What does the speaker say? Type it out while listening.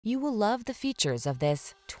You will love the features of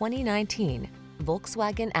this 2019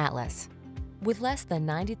 Volkswagen Atlas. With less than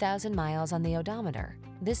 90,000 miles on the odometer,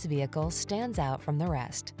 this vehicle stands out from the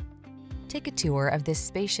rest. Take a tour of this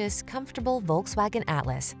spacious, comfortable Volkswagen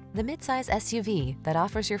Atlas, the midsize SUV that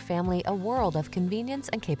offers your family a world of convenience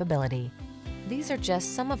and capability. These are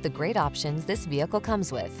just some of the great options this vehicle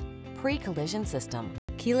comes with: pre-collision system,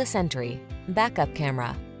 keyless entry, backup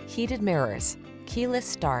camera, heated mirrors, keyless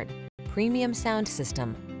start, premium sound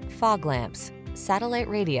system, fog lamps, satellite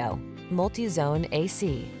radio, multi-zone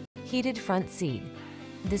AC, heated front seat.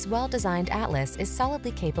 This well-designed Atlas is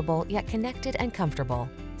solidly capable yet connected and comfortable.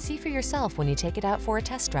 See for yourself when you take it out for a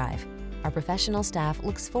test drive. Our professional staff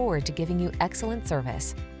looks forward to giving you excellent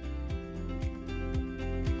service.